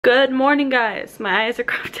Good morning, guys. My eyes are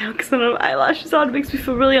cropped out because I don't have eyelashes on. It makes me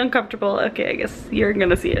feel really uncomfortable. Okay, I guess you're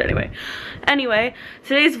gonna see it anyway. Anyway,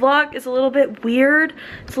 today's vlog is a little bit weird.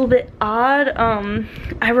 It's a little bit odd.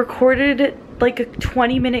 I recorded like a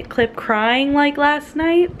 20-minute clip crying like last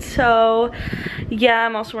night. So yeah,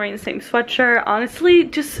 I'm also wearing the same sweatshirt. Honestly,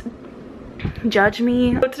 just judge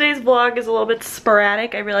me. So today's vlog is a little bit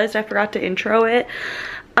sporadic. I realized I forgot to intro it.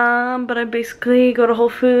 But I basically go to Whole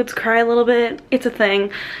Foods, cry a little bit. It's a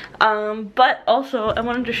thing. But also I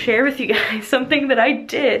wanted to share with you guys something that I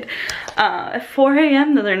did at 4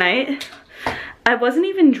 a.m. the other night. I wasn't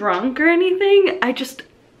even drunk or anything.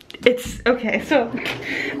 It's okay. So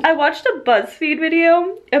I watched a BuzzFeed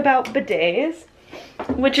video about bidets,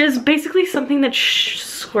 which is basically something that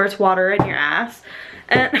squirts water in your ass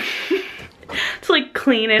and to like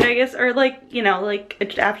clean it, I guess, or like, you know, like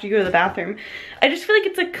after you go to the bathroom. I just feel like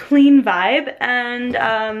it's a clean vibe, and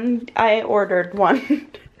I ordered one.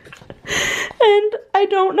 And I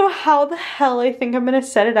don't know how the hell I think I'm gonna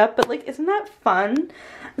set it up, but like, isn't that fun?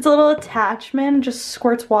 It's a little attachment, just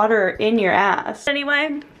squirts water in your ass.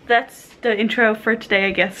 Anyway, that's the intro for today,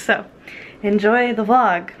 I guess, so enjoy the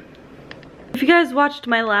vlog. If you guys watched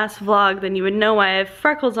my last vlog, then you would know I have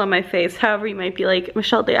freckles on my face. However, you might be like,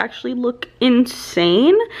 Michelle, they actually look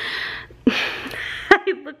insane.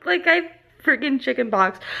 I look like I freaking chicken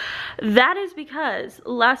pox. That is because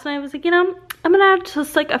last night I was like, you know, I'm gonna add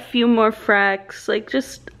just like a few more frecks, like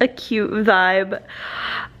just a cute vibe.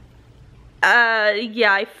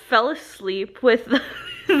 Yeah, I fell asleep with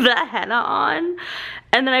the henna on,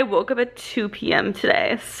 and then I woke up at 2 p.m.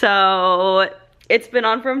 today. So it's been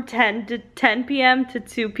on from 10 p.m. to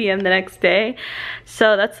 2 p.m. the next day.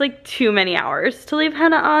 So that's like too many hours to leave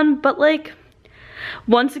henna on. But like,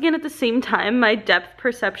 once again, at the same time, my depth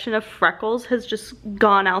perception of freckles has just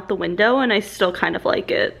gone out the window, and I still kind of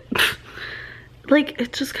like it. Like,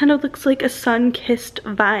 it just kind of looks like a sun-kissed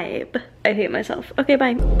vibe. I hate myself. Okay,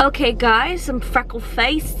 bye. Okay, guys, I'm freckle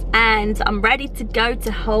faced, and I'm ready to go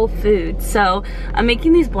to Whole Foods. So I'm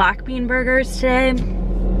making these black bean burgers today,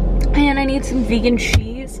 and I need some vegan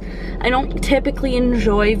cheese. I don't typically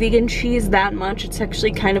enjoy vegan cheese that much. It's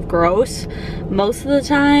actually kind of gross most of the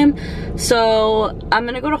time. So I'm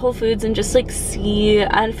gonna go to Whole Foods and just like see.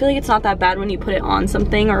 I feel like it's not that bad when you put it on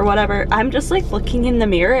something or whatever. I'm just like looking in the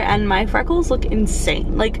mirror and my freckles look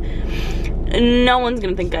insane. Like, no one's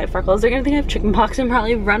gonna think I have freckles. They're gonna think I have chickenpox and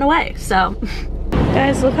probably run away. So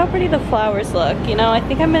guys, look how pretty the flowers look. You know, I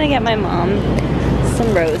think I'm gonna get my mom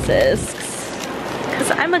some roses,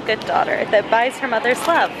 because I'm a good daughter that buys her mother's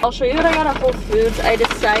love. I'll show you what I got at Whole Foods. I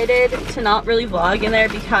decided to not really vlog in there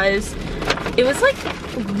because it was like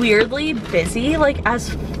weirdly busy, like as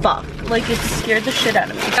fuck. Like, it scared the shit out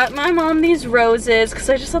of me. I got my mom these roses because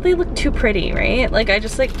I just thought they looked too pretty, right? Like, I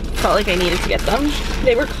just like felt like I needed to get them.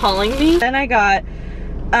 They were calling me. Then I got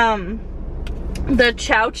the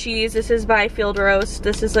chow cheese. This is by Field Roast.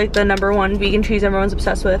 This is like the #1 vegan cheese everyone's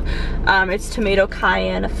obsessed with. It's tomato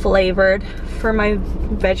cayenne flavored for my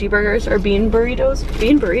veggie burgers, or bean burritos.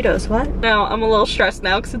 Bean burritos, what? No, I'm a little stressed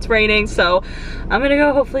now because it's raining, so I'm gonna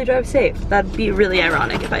go hopefully drive safe. That'd be really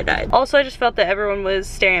ironic if I died. Also, I just felt that everyone was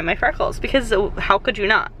staring at my freckles, because how could you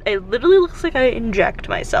not? It literally looks like I inject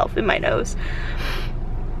myself in my nose.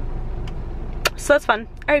 So that's fun.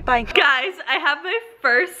 All right, bye. Guys, I have my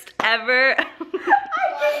first ever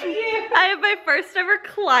I have my first ever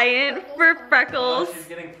client for freckles. She's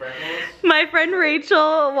getting freckles. My friend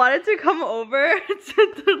Rachel wanted to come over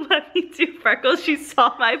to let me do freckles. She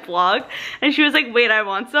saw my vlog and she was like, wait, I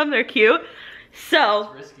want some, they're cute.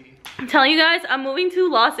 So I'm telling you guys, I'm moving to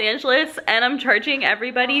Los Angeles and I'm charging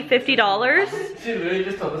everybody $50. She literally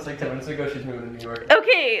just told us like 10 minutes ago she's moving to New York.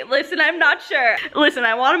 Okay, listen, I'm not sure. Listen,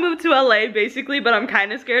 I want to move to LA basically, but I'm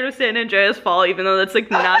kind of scared of San Andreas Fall, even though that's like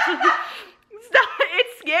not.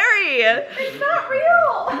 It's scary. It's not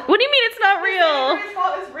real. What do you mean it's not real? San Andreas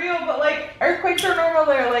Fault is real, but like earthquakes are normal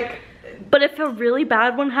there. Like, but if a really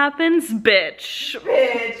bad one happens, bitch,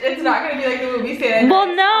 it's not gonna be like the movie San Andreas.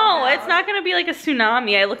 Well, no, it's not gonna be like a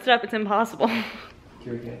tsunami. I looked it up, it's impossible.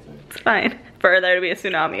 It's fine for there to be a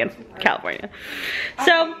tsunami in California.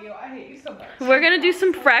 So I hate you so much. we're gonna do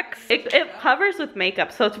some frecks. It covers with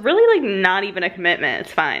makeup, so it's really like not even a commitment.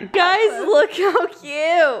 It's fine. Guys, look how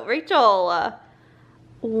cute, Rachel.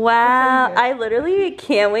 Wow, I literally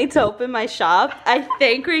can't wait to open my shop. I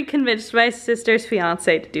think we convinced my sister's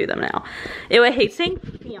fiance to do them now. Ew, I hate saying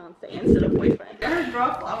fiance instead of boyfriend.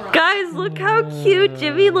 Guys, look how cute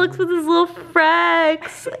Jimmy looks with his little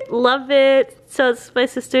frecks. Love it. So it's my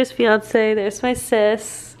sister's fiance. There's my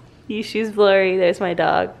sis. She's blurry. There's my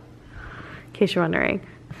dog, in case you're wondering.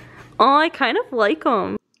 Oh, I kind of like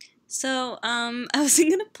them. So, I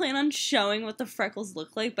wasn't gonna plan on showing what the freckles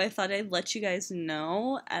look like, but I thought I'd let you guys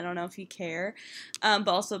know. I don't know if you care. But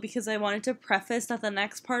also because I wanted to preface that the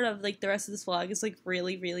next part of, like, the rest of this vlog is, like,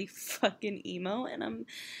 really, really fucking emo, and I'm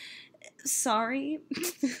sorry.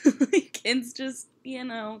 Like, it's just, you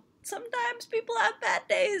know, sometimes people have bad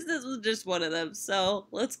days. This was just one of them, so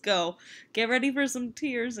let's go. Get ready for some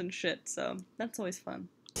tears and shit, so that's always fun.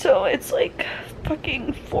 So it's like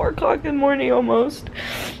fucking 4 o'clock in the morning almost.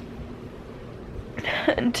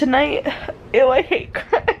 And tonight, ew, I hate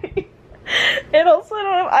crying. And also I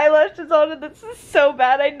don't have eyelashes on, and this is so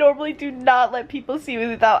bad. I normally do not let people see me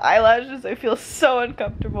without eyelashes. I feel so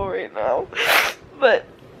uncomfortable right now. But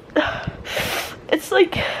it's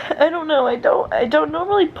like, I don't know, I don't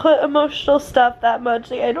normally put emotional stuff that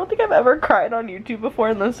much. Like, I don't think I've ever cried on YouTube before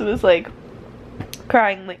unless it was like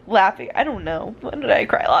crying, like laughing. I don't know. When did I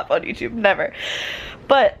cry laugh on YouTube? Never.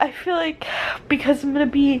 But I feel like because I'm gonna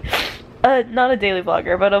be not a daily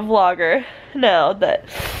vlogger, but a vlogger now, that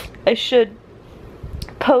I should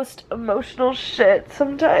post emotional shit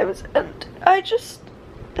sometimes, and I just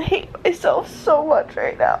hate myself so much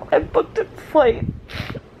right now. I booked a flight,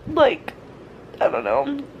 like, I don't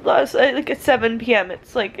know, like at 7 p.m.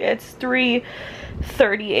 It's like, it's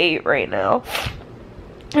 3:38 right now,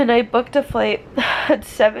 and I booked a flight at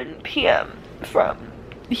 7 p.m. from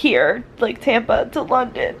here, like Tampa to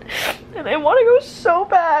London, and I want to go so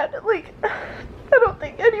bad. Like, I don't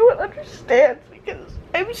think anyone understands because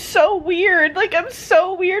I'm so weird. Like, I'm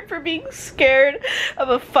so weird for being scared of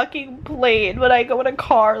a fucking plane when I go in a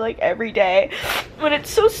car, like, every day. When it's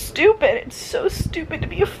so stupid. It's so stupid to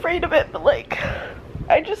be afraid of it, but, like,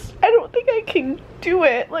 I don't think I can do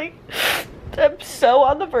it. Like, I'm so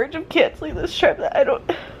on the verge of canceling this trip that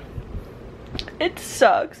it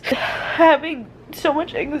sucks. Having so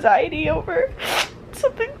much anxiety over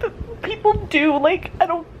something that people do, like,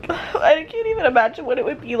 I can't even imagine what it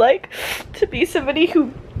would be like to be somebody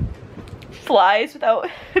who flies without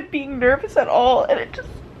being nervous at all, and it just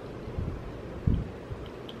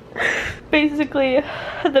basically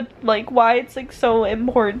the, like, why it's like so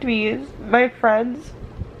important to me is my friends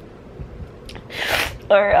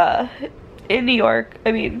are in New York,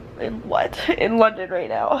 I mean, in London right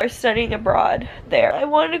now, are studying abroad there. I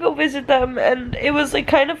wanted to go visit them, and it was like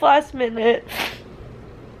kind of last minute,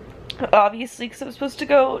 obviously, because I'm supposed to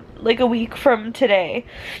go like a week from today,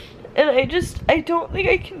 and I don't think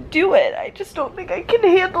I can do it. I just don't think I can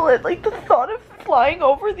handle it. Like, the thought of flying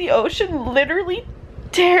over the ocean literally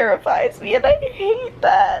terrifies me, and I hate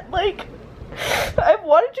that. Like, I've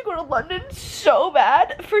wanted to go to London so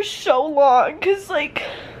bad for so long, because, like,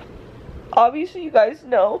 obviously you guys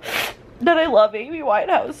know that I love Amy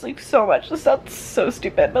Winehouse, like, so much. This sounds so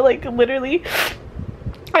stupid, but, like, literally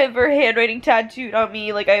I have her handwriting tattooed on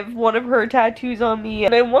me. Like, I have one of her tattoos on me,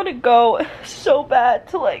 and I want to go so bad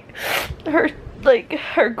to, like,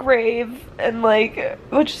 her grave, and, like,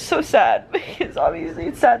 which is so sad because obviously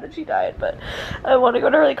it's sad that she died, but I want to go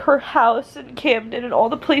to, like, her house in Camden and all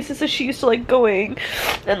the places that she used to like going,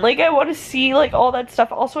 and, like, I want to see, like, all that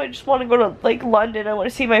stuff. Also, I just want to go to, like, London. I want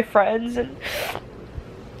to see my friends, and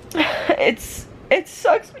it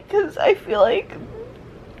sucks because I feel like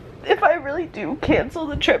if I really do cancel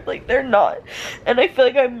the trip, like, they're not, and I feel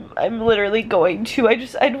like I'm literally going to, I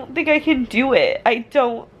don't think I can do it. I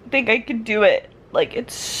don't think I can do it. Like,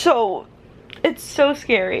 it's so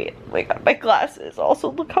scary. Oh my god, my glasses,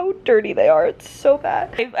 also look how dirty they are. It's so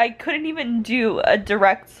bad. I couldn't even do a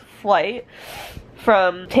direct flight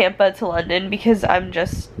from Tampa to London because I'm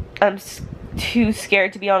too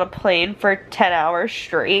scared to be on a plane for 10 hours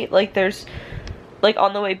straight. Like, there's, like,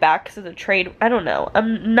 on the way back because of the train, I don't know.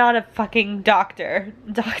 I'm not a fucking doctor.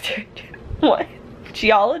 What?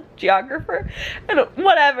 Geographer?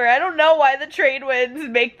 Whatever. I don't know why the trade winds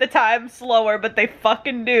make the time slower, but they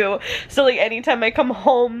fucking do. So, like, anytime I come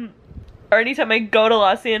home, or anytime I go to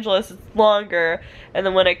Los Angeles, it's longer, and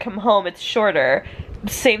then when I come home, it's shorter.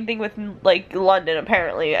 Same thing with, like, London,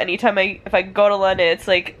 apparently. If I go to London, it's,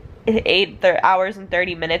 like, 8 hours and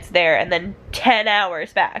 30 minutes there, and then 10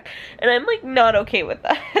 hours back, and I'm, like, not okay with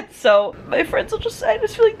that. So my friends I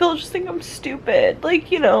just feel like they'll just think I'm stupid,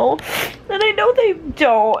 like, you know, and I know they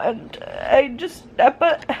don't, and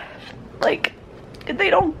but, like,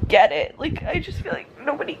 they don't get it. Like, I just feel like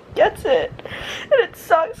nobody gets it, and it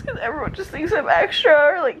sucks because everyone just thinks I'm extra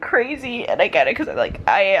or, like, crazy, and I get it because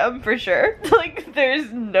I am, for sure. Like,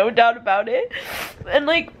 there's no doubt about it, and,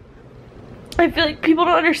 like, I feel like people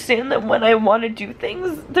don't understand that when I want to do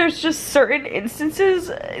things, there's just certain instances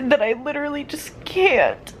that I literally just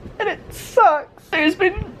can't, and it sucks. There's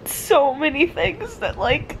been so many things that,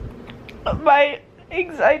 like, my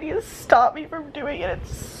anxiety has stopped me from doing it.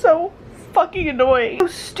 It's so fucking annoying. So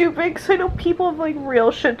stupid, because I know people have like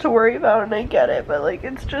real shit to worry about and I get it, but like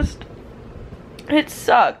it's just, it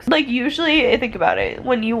sucks. Like usually, I think about it,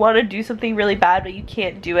 when you want to do something really bad but you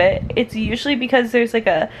can't do it, it's usually because there's like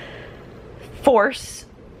a force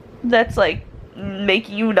that's like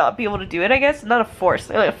making you not be able to do it, I guess. Not a force,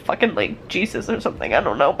 like a fucking like Jesus or something, I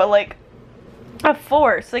don't know, but like a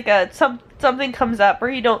force, like something comes up, or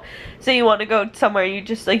you don't, say you want to go somewhere, you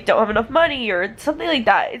just like don't have enough money or something like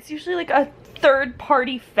that. It's usually like a third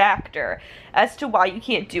party factor as to why you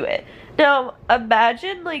can't do it. Now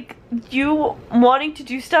imagine like you wanting to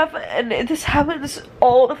do stuff, and this happens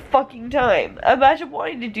all the fucking time. Imagine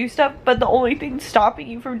wanting to do stuff but the only thing stopping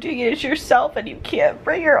you from doing it is yourself, and you can't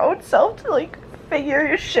bring your own self to like figure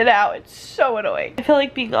your shit out. It's so annoying. I feel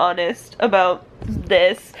like being honest about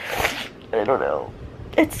this, I don't know,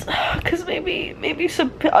 it's because maybe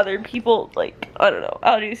some other people, like, I don't know,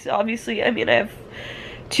 obviously, I mean, I have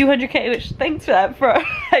 200k, which thanks for that,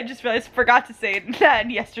 I just realized, forgot to say that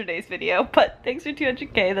in yesterday's video, but thanks for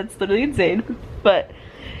 200k, that's literally insane. But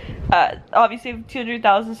obviously I have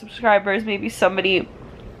 200,000 subscribers, maybe somebody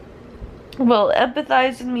will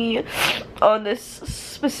empathize with me on this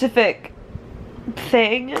specific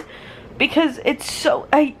thing, because it's so,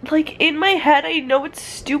 like, in my head I know it's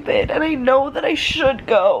stupid and I know that I should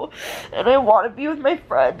go and I want to be with my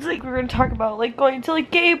friends. Like, we're gonna talk about like going to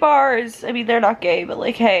like gay bars. I mean, they're not gay, but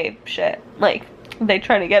like, hey, shit, like they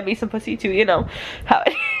trying to get me some pussy too, you know how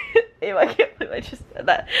I can't believe I just said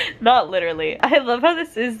that. Not literally. I love how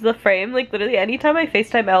this is the frame. Like literally anytime I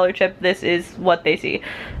FaceTime Elle or Chip, this is what they see,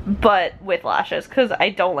 but with lashes, because I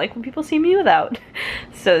don't like when people see me without.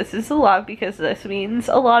 So this is a lot, because this means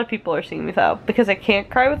a lot of people are seeing me without, because I can't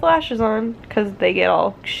cry with lashes on because they get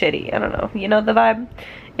all shitty. I don't know, you know the vibe?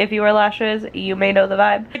 If you wear lashes, you may know the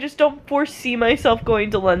vibe. I just don't foresee myself going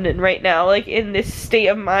to London right now, like in this state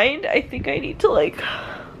of mind. I think I need to like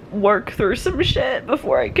work through some shit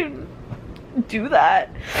before I can do that.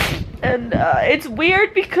 And it's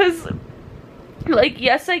weird because like,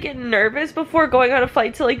 yes, I get nervous before going on a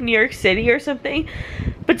flight to like New York City or something,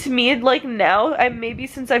 but to me, like now, maybe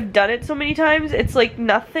since I've done it so many times, it's like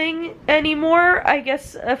nothing anymore. I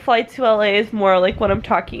guess a flight to LA is more like what I'm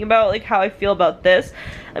talking about, like how I feel about this.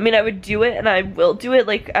 I mean, I would do it and I will do it.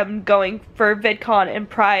 Like, I'm going for VidCon and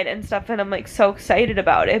Pride and stuff, and I'm like so excited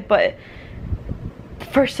about it, but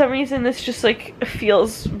for some reason this just like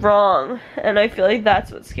feels wrong, and I feel like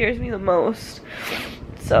that's what scares me the most.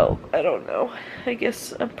 So I don't know, I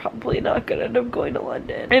guess I'm probably not gonna end up going to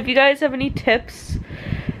London. And if you guys have any tips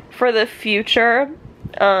for the future,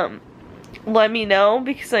 let me know,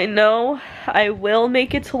 because I know I will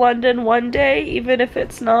make it to London one day, even if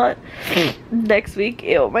it's not next week.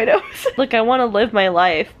 Ew, my nose. Like, I want to live my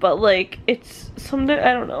life, but like, it's something,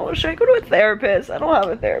 I don't know, should I go to a therapist? I don't have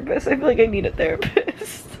a therapist. I feel like I need a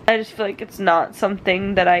therapist. I just feel like it's not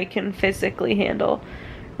something that I can physically handle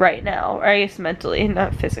right now, or I guess mentally,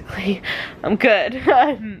 not physically. I'm good.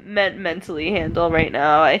 I meant mentally handle right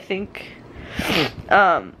now. I think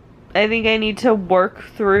I need to work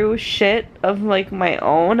through shit of like my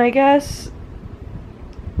own, I guess.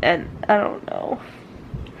 And I don't know,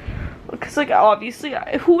 because like obviously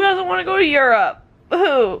who doesn't want to go to Europe?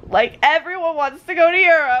 Who? Like, everyone wants to go to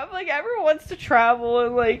Europe. Like, everyone wants to travel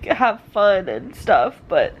and like have fun and stuff,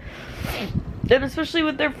 but and especially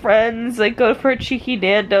with their friends, like go for a cheeky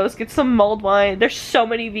Nando's, get some mulled wine. There's so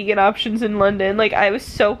many vegan options in London. Like, I'm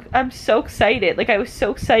so excited. Like, I was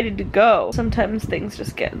so excited to go. Sometimes things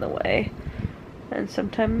just get in the way, and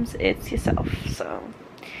sometimes it's yourself. So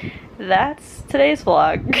that's today's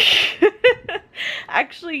vlog.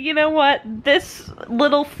 Actually, you know what? This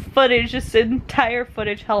little footage, this entire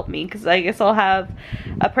footage helped me, because I guess I'll have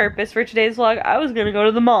a purpose for today's vlog. I was gonna go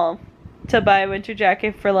to the mall to buy a winter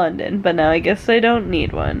jacket for London, but now I guess I don't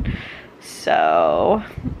need one. So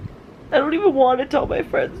I don't even want to tell my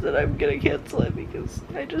friends that I'm gonna cancel it, because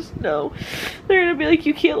I just know they're gonna be like,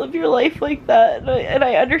 you can't live your life like that, and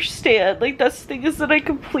I understand. Like, that's the thing, is that I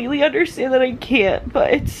completely understand that I can't,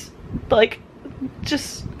 but it's like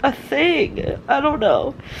just a thing. I don't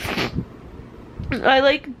know. I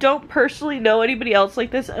like don't personally know anybody else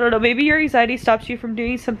like this. I don't know, maybe your anxiety stops you from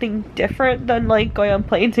doing something different than like going on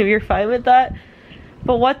planes, if you're fine with that.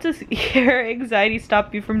 But what does your anxiety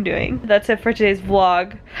stop you from doing? That's it for today's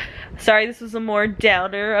vlog. Sorry this was a more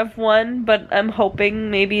downer of one, but I'm hoping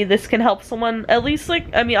maybe this can help someone. At least,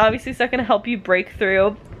 like, I mean, obviously it's not gonna help you break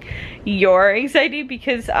through your anxiety,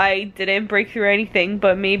 because I didn't break through anything,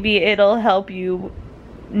 but maybe it'll help you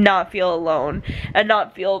not feel alone and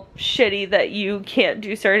not feel shitty that you can't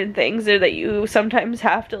do certain things or that you sometimes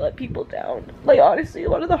have to let people down. Like, honestly,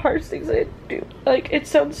 one of the hardest things I do. Like, it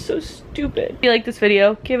sounds so stupid. If you like this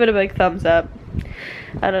video, give it a big thumbs up.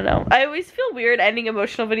 I don't know. I always feel weird ending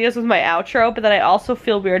emotional videos with my outro, but then I also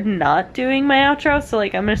feel weird not doing my outro, so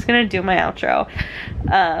like I'm just gonna do my outro.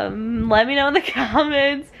 Let me know in the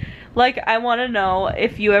comments. Like, I want to know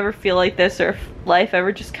if you ever feel like this or if life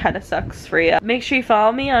ever just kind of sucks for you. Make sure you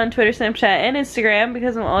follow me on Twitter, Snapchat, and Instagram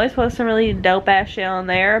because I'm always posting really dope ass shit on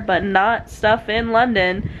there, but not stuff in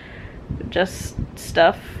London, just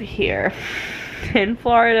stuff here in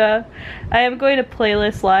Florida. I am going to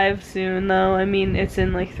playlist live soon though. I mean, it's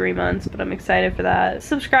in like 3 months, but I'm excited for that.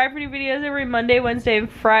 Subscribe for new videos every Monday, Wednesday, and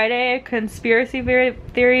Friday. Conspiracy theory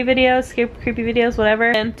videos, creepy videos, whatever.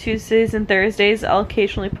 And Tuesdays and Thursdays, I'll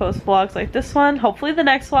occasionally post vlogs like this one. Hopefully the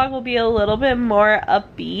next vlog will be a little bit more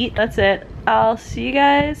upbeat. That's it. I'll see you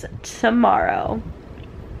guys tomorrow.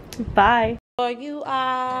 Bye. For you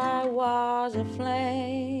I was a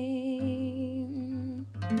flame.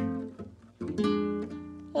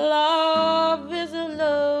 Love is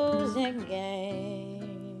a losing game.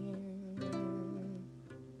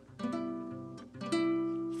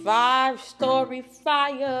 5-story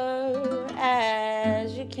fire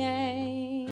as you came.